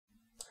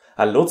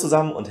Hallo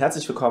zusammen und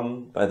herzlich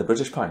willkommen bei The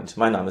British Pint.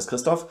 Mein Name ist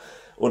Christoph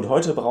und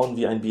heute brauen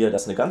wir ein Bier,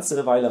 das eine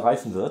ganze Weile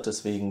reifen wird.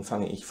 Deswegen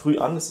fange ich früh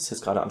an, es ist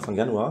jetzt gerade Anfang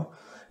Januar.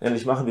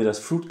 Nämlich machen wir das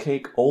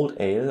Fruitcake Old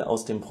Ale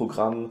aus dem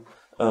Programm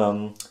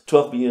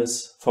 12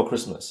 Beers for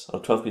Christmas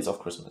oder 12 Beers of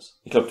Christmas.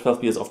 Ich glaube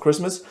 12 Beers of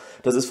Christmas,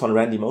 das ist von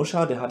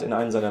Mosher. Der hat in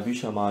einem seiner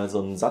Bücher mal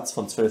so einen Satz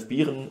von 12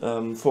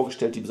 Bieren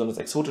vorgestellt, die besonders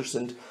exotisch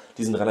sind.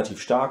 Die sind relativ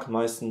stark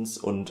meistens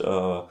und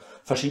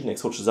verschiedene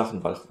exotische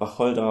Sachen,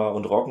 Wacholder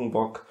und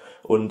Roggenbock.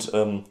 Und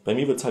bei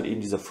mir wird es halt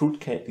eben dieses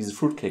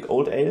Fruitcake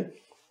Old Ale.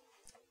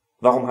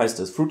 Warum heißt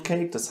es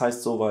Fruitcake? Das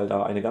heißt so, weil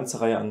da eine ganze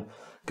Reihe an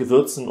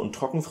Gewürzen und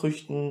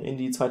Trockenfrüchten in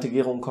die zweite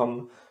Gärung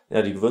kommen.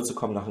 Ja, die Gewürze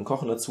kommen nach dem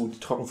Kochen dazu, die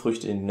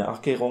Trockenfrüchte in die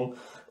Nachgärung.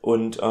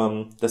 Und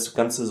das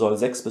Ganze soll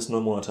 6 bis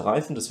 9 Monate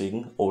reifen,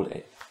 deswegen Old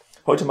Ale.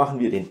 Heute machen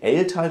wir den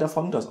Ale-Teil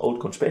davon, das Old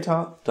kommt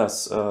später,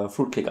 das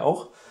Fruitcake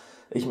auch.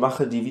 Ich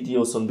mache die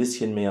Videos so ein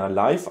bisschen mehr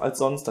live als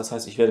sonst. Das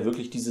heißt, ich werde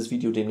wirklich dieses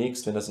Video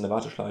demnächst, wenn das in der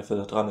Warteschleife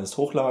dran ist,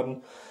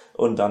 hochladen.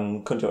 Und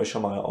dann könnt ihr euch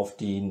schon mal auf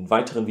die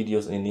weiteren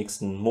Videos in den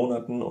nächsten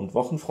Monaten und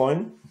Wochen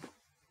freuen.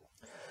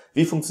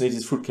 Wie funktioniert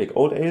dieses Fruitcake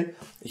Old Ale?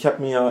 Ich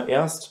habe mir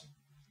erst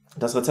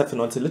das Rezept für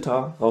 19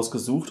 Liter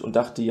rausgesucht und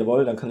dachte,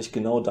 jawohl, dann kann ich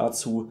genau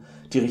dazu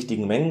die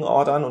richtigen Mengen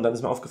ordern. Und dann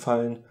ist mir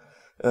aufgefallen,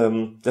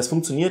 das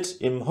funktioniert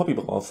im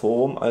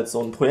Hobbybrauerforum als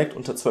so ein Projekt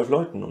unter 12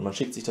 Leuten und man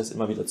schickt sich das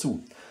immer wieder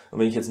zu. Und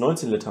wenn ich jetzt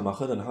 19 Liter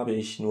mache, dann habe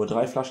ich nur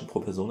 3 Flaschen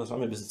pro Person, das war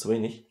mir ein bisschen zu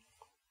wenig.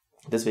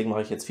 Deswegen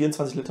mache ich jetzt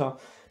 24 Liter,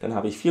 dann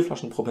habe ich 4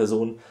 Flaschen pro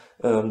Person.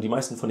 Die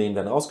meisten von denen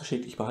werden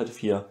rausgeschickt, ich behalte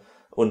 4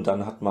 und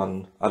dann hat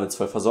man alle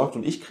 12 versorgt.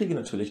 Und ich kriege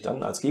natürlich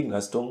dann als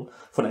Gegenleistung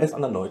von 11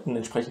 anderen Leuten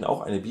entsprechend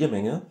auch eine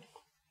Biermenge.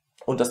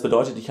 Und das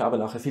bedeutet, ich habe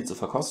nachher viel zu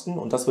verkosten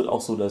und das wird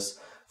auch so das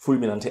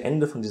fulminante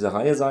Ende von dieser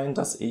Reihe sein,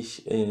 dass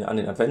ich an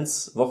den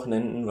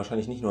Adventswochenenden,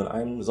 wahrscheinlich nicht nur an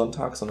einem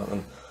Sonntag, sondern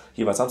an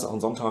jeweils Samstag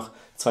und Sonntag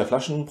 2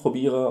 Flaschen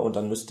probiere und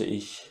dann müsste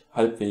ich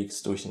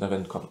halbwegs durch den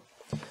Advent kommen.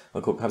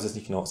 Mal gucken, habe es jetzt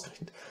nicht genau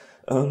ausgerechnet.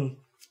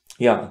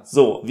 Ja,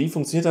 so, wie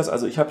funktioniert das?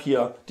 Also ich habe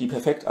hier die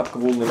perfekt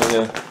abgewogene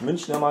Menge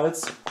Münchner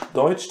Malz,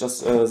 Deutsch, das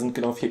sind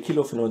genau 4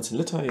 Kilo für 19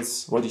 Liter.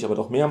 Jetzt wollte ich aber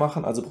doch mehr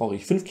machen, also brauche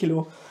ich 5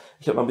 Kilo.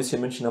 Ich habe mal ein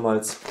bisschen Münchner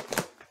Malz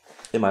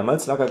in meinem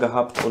Malzlager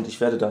gehabt und ich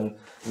werde dann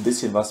ein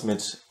bisschen was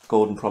mit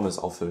Golden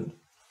Promise auffüllen.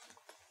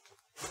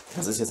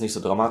 Das ist jetzt nicht so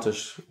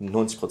dramatisch,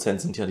 90%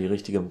 sind ja die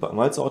richtige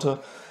Malzsorte.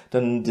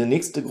 Dann die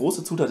nächste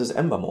große Zutat ist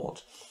Amber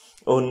Malt.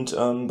 Und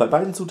bei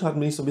beiden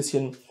Zutaten bin ich so ein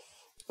bisschen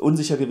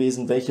unsicher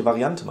gewesen, welche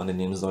Variante man denn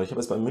nehmen soll. Ich habe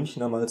jetzt beim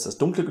Münchner Malz das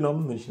Dunkle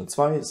genommen, Münchner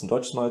 2, ist ein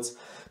deutsches Malz.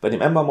 Bei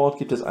dem Amber Malt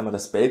gibt es einmal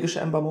das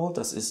belgische Amber Malt,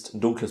 das ist ein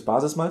dunkles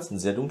Basismalz, ein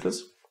sehr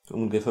dunkles,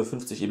 ungefähr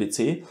 50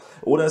 EBC.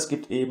 Oder es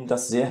gibt eben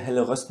das sehr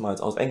helle Röstmalz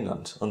aus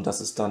England und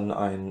das ist dann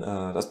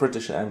das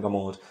britische Amber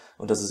Malt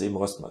und das ist eben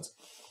Röstmalz.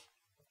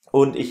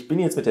 Und ich bin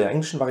jetzt mit der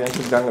englischen Variante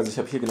gegangen, also ich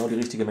habe hier genau die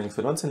richtige Menge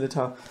für 19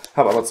 Liter,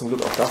 habe aber zum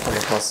Glück auch davon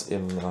noch was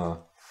im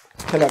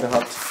Keller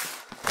gehabt.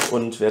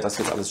 Und werde das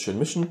jetzt alles schön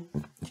mischen.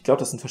 Ich glaube,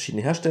 das sind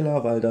verschiedene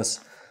Hersteller, weil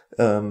das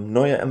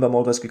neue Amber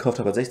Malt, was ich gekauft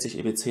habe, hat 60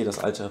 EBC, das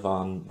alte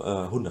waren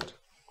 100.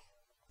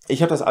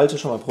 Ich habe das alte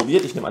schon mal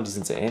probiert, ich nehme an, die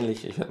sind sehr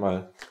ähnlich. Ich werde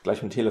mal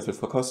gleich mit Teelöffel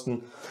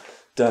verkosten.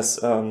 Das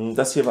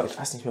hier war, ich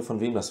weiß nicht mehr von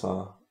wem das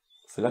war.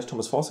 Vielleicht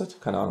Thomas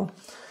Fawcett? Keine Ahnung.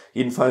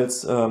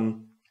 Jedenfalls,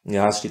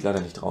 ja, es steht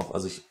leider nicht drauf.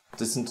 Also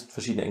das sind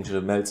verschiedene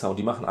englische Melzer und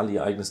die machen alle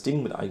ihr eigenes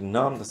Ding mit eigenen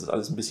Namen. Das ist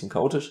alles ein bisschen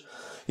chaotisch.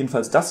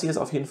 Jedenfalls, das hier ist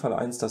auf jeden Fall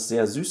eins, das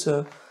sehr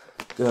süße,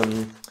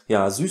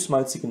 ja,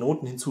 süßmalzige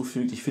Noten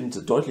hinzufügt. Ich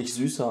finde deutlich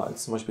süßer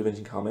als zum Beispiel, wenn ich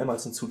einen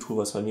Karamellmalz hinzutue,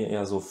 was bei mir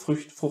eher so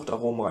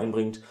Fruchtaromen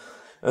reinbringt.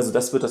 Also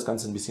das wird das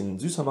Ganze ein bisschen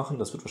süßer machen.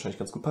 Das wird wahrscheinlich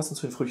ganz gut passen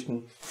zu den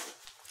Früchten.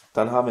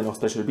 Dann haben wir noch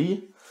Special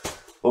B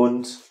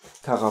und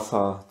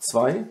Carafa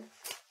II.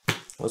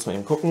 Muss man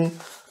eben gucken.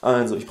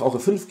 Also ich brauche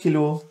 5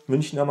 Kilo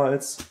Münchner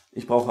Malz.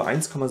 Ich brauche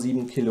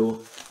 1,7 Kilo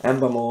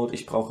Amber Malt.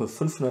 Ich brauche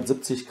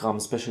 570 Gramm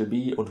Special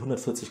B und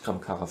 140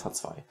 Gramm Carafa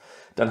II.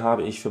 Dann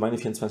habe ich für meine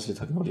 24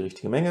 Liter genau die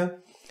richtige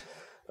Menge.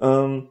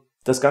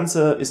 Das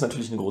Ganze ist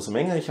natürlich eine große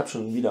Menge. Ich habe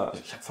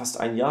fast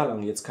ein Jahr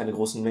lang jetzt keine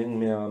großen Mengen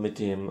mehr mit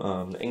dem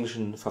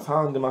englischen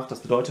Verfahren gemacht. Das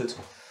bedeutet,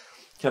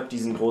 ich habe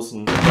diesen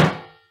großen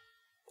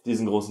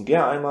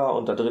Gäreimer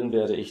und da drin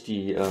werde ich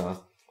die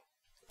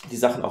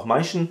Sachen auch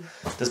maischen,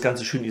 das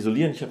Ganze schön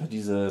isolieren. Ich habe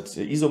diese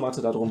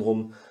Isomatte da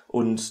drumherum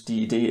und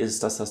die Idee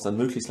ist, dass das dann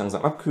möglichst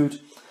langsam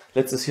abkühlt.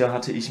 Letztes Jahr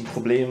hatte ich ein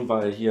Problem,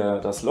 weil hier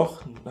das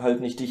Loch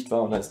halt nicht dicht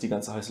war und da ist die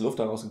ganze heiße Luft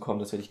da rausgekommen.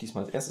 Das werde ich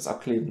diesmal als erstes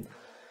abkleben.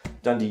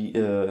 Dann die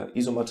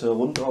Isomatte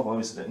rund drauf. Wo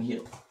habe ich sie denn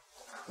hier?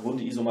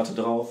 Runde Isomatte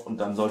drauf und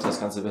dann sollte das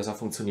Ganze besser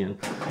funktionieren.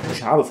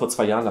 Ich habe vor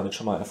 2 Jahren damit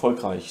schon mal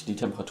erfolgreich die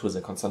Temperatur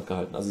sehr konstant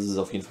gehalten. Also es ist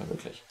auf jeden Fall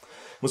möglich.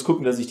 Ich muss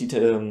gucken, dass ich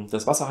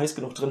das Wasser heiß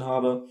genug drin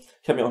habe.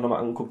 Ich habe mir auch nochmal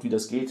angeguckt, wie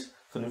das geht,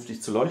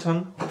 vernünftig zu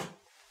läutern.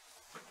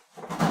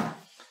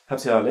 Ich habe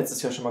es ja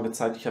letztes Jahr schon mal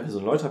gezeigt. Ich habe hier so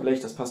ein Läuterblech,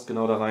 das passt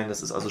genau da rein.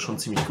 Das ist also schon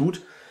ziemlich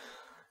gut.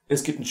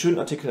 Es gibt einen schönen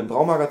Artikel im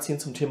Braumagazin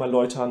zum Thema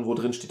Läutern, wo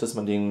drin steht, dass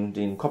man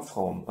den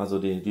Kopfraum, also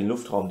den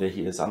Luftraum, der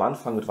hier ist, am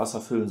Anfang mit Wasser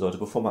füllen sollte,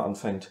 bevor man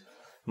anfängt,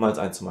 Malz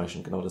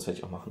einzumeischen. Genau, das werde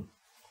ich auch machen.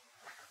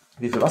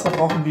 Wie viel Wasser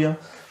brauchen wir?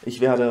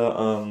 Ich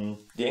werde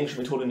die englische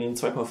Methode nehmen,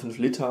 2,5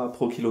 Liter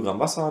pro Kilogramm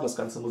Wasser. Das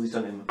Ganze muss ich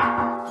dann im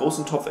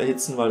großen Topf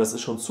erhitzen, weil das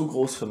ist schon zu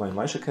groß für meinen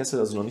Maischekessel.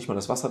 Also noch nicht mal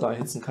das Wasser da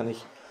erhitzen kann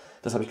ich.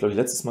 Das habe ich, glaube ich,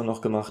 letztes Mal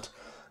noch gemacht.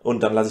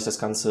 Und dann lasse ich das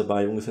Ganze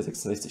bei ungefähr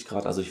 66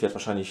 Grad. Also ich werde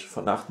wahrscheinlich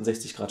von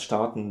 68 Grad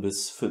starten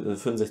bis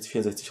 65,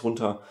 64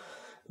 runter.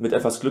 Mit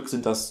etwas Glück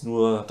sind das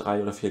nur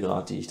 3 oder 4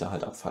 Grad, die ich da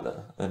halt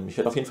abfalle. Ich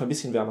werde auf jeden Fall ein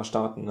bisschen wärmer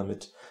starten,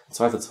 damit im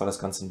Zweifelsfall das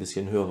Ganze ein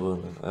bisschen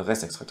höheren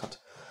Restextrakt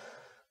hat.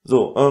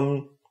 So,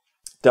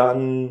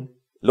 dann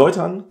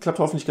läutern klappt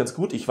hoffentlich ganz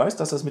gut. Ich weiß,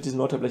 dass das mit diesem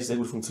Läuterblech sehr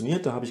gut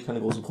funktioniert. Da habe ich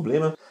keine großen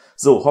Probleme.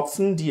 So,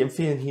 Hopfen, die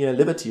empfehlen hier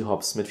Liberty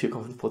Hops mit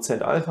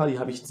 4,5% Alpha. Die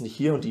habe ich jetzt nicht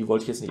hier und die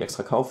wollte ich jetzt nicht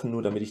extra kaufen,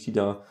 nur damit ich die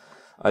da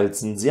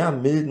als einen sehr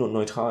milden und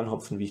neutralen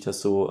Hopfen, wie ich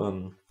das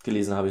so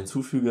gelesen habe,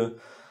 hinzufüge.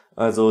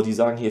 Also die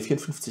sagen hier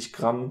 54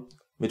 Gramm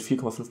mit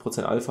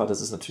 4,5% Alpha.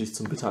 Das ist natürlich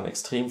zum Bittern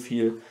extrem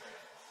viel.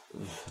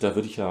 Da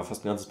würde ich ja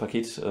fast ein ganzes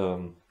Paket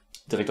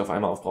direkt auf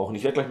einmal aufbrauchen.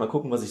 Ich werde gleich mal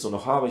gucken, was ich so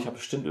noch habe. Ich habe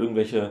bestimmt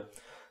irgendwelche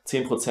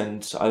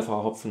 10%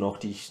 Alpha-Hopfen noch,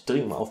 die ich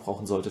dringend mal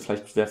aufbrauchen sollte.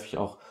 Vielleicht werfe ich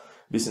auch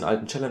ein bisschen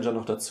alten Challenger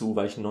noch dazu,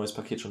 weil ich ein neues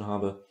Paket schon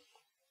habe.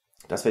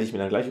 Das werde ich mir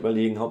dann gleich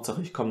überlegen.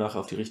 Hauptsache, ich komme nachher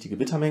auf die richtige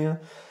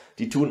Bittermenge.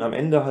 Die tun am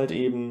Ende halt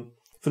eben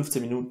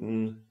 15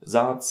 Minuten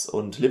Saaz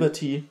und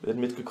Liberty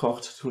werden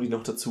mitgekocht, tun die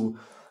noch dazu.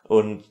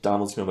 Und da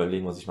muss ich mir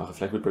überlegen, was ich mache.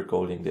 Vielleicht Whitbread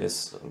Golding, der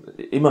ist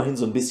immerhin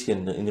so ein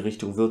bisschen in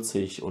Richtung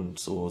würzig und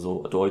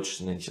so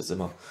deutsch, nenne ich das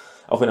immer.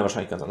 Auch wenn er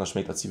wahrscheinlich ganz anders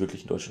schmeckt als die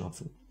wirklichen deutschen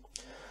Hopfen.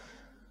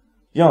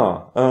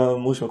 Ja,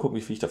 muss ich mal gucken,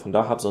 wie viel ich davon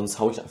da habe, sonst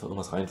haue ich einfach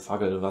irgendwas rein,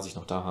 Fagel, was ich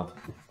noch da habe.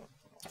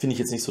 Finde ich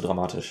jetzt nicht so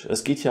dramatisch.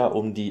 Es geht ja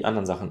um die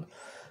anderen Sachen.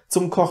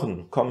 Zum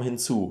Kochen kommen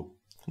hinzu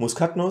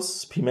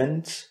Muskatnuss,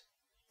 Piment,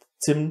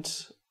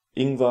 Zimt,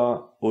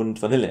 Ingwer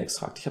und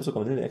Vanilleextrakt. Ich habe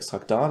sogar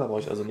Vanilleextrakt da brauche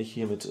ich also nicht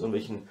hier mit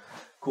irgendwelchen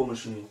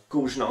komischen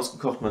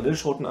ausgekochten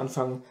Vanilleschoten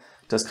anfangen.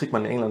 Das kriegt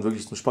man in England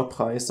wirklich zum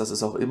Spottpreis. Das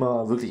ist auch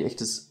immer wirklich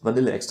echtes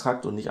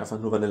Vanilleextrakt und nicht einfach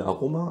nur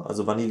Vanillearoma.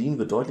 Also Vanillin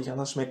wird deutlich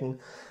anders schmecken.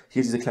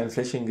 Hier diese kleinen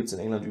Fläschchen gibt es in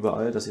England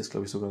überall. Das hier ist,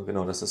 glaube ich, sogar,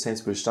 genau, das ist das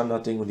Sainsbury's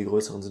Standard-Ding und die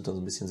größeren sind dann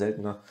so ein bisschen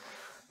seltener.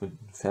 Mit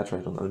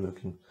Fairtrade und allem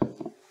möglichen.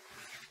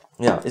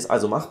 Ja, ist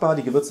also machbar.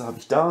 Die Gewürze habe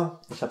ich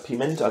da. Ich habe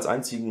Piment als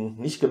einzigen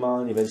nicht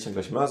gemahlen. Die werde ich dann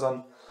gleich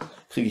mörsern.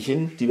 Kriege ich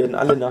hin. Die werden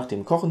alle nach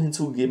dem Kochen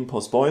hinzugegeben,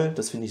 post-boil.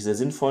 Das finde ich sehr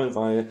sinnvoll,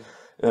 weil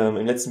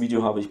im letzten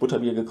Video habe ich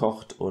Butterbier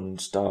gekocht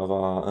und da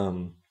war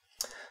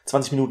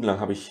 20 Minuten lang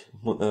habe ich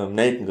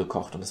Nelken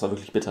gekocht und das war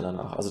wirklich bitter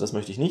danach. Also das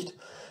möchte ich nicht.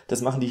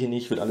 Das machen die hier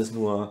nicht. Wird alles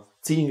nur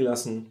ziehen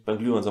gelassen. Beim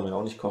Glühwein soll man ja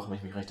auch nicht kochen, wenn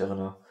ich mich recht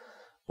erinnere.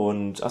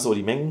 Und, achso,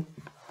 die Mengen.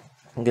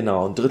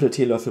 Genau, ein Drittel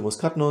Teelöffel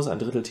Muskatnuss, ein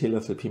Drittel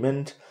Teelöffel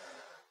Piment,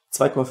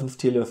 2,5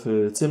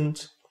 Teelöffel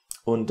Zimt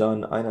und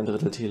dann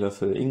 1,25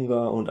 Teelöffel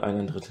Ingwer und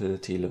 1,25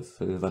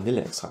 Teelöffel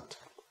Vanilleextrakt.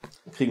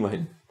 Kriegen wir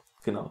hin.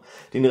 Genau.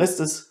 Den Rest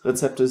des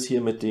Rezeptes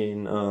hier mit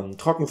den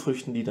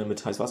Trockenfrüchten, die dann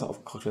mit heißem Wasser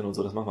aufgekocht werden und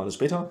so, das machen wir alles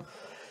später.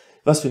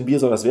 Was für ein Bier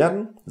soll das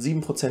werden?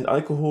 7%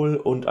 Alkohol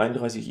und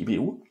 31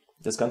 IBU.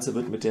 Das Ganze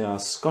wird mit der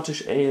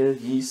Scottish Ale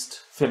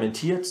Yeast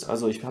fermentiert.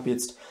 Also ich habe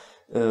jetzt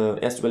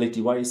erst überlegt,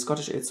 die Yeast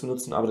Scottish Ale zu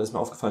benutzen, aber da ist mir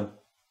aufgefallen,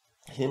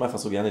 ich nehme einfach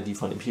so gerne die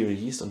von Imperial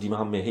Yeast und die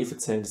haben mehr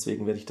Hefezellen,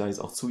 deswegen werde ich da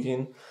jetzt auch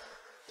zugehen.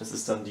 Das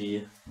ist dann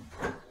die...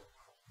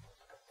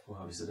 Wo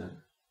habe ich sie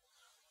denn?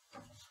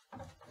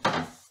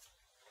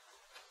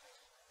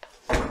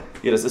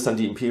 Ja, das ist dann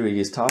die Imperial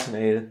Yeast Tartan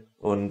Ale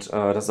und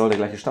das soll der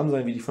gleiche Stamm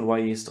sein wie die von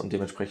Yeast und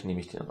dementsprechend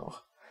nehme ich die dann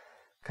auch.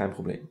 Kein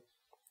Problem.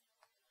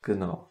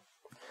 Genau.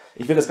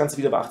 Ich werde das Ganze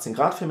wieder bei 18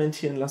 Grad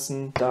fermentieren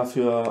lassen.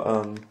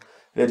 Dafür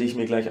werde ich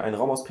mir gleich einen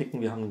Raum auspicken.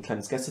 Wir haben ein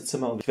kleines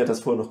Gästezimmer und ich werde das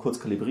vorher noch kurz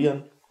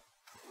kalibrieren.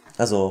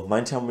 Also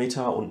mein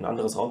Thermometer und ein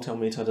anderes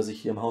Raumthermometer, das ich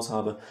hier im Haus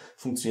habe,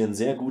 funktionieren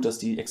sehr gut, dass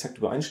die exakt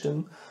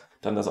übereinstimmen.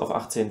 Dann das auf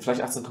 18,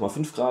 vielleicht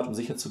 18,5 Grad, um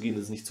sicher zu gehen,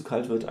 dass es nicht zu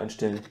kalt wird,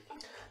 einstellen.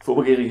 Für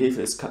obergärige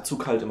Hefe ist zu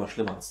kalt immer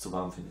schlimmer als zu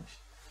warm, finde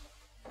ich.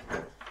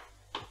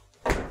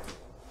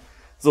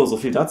 So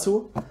viel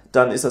dazu.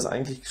 Dann ist das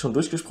eigentlich schon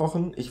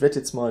durchgesprochen. Ich werde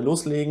jetzt mal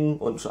loslegen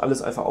und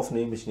alles einfach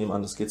aufnehmen. Ich nehme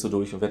an, das geht so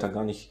durch und werde dann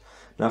gar nicht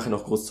nachher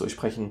noch groß zu euch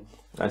sprechen.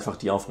 Einfach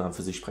die Aufnahmen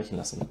für sich sprechen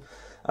lassen.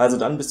 Also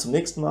dann bis zum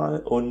nächsten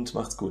Mal und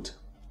macht's gut.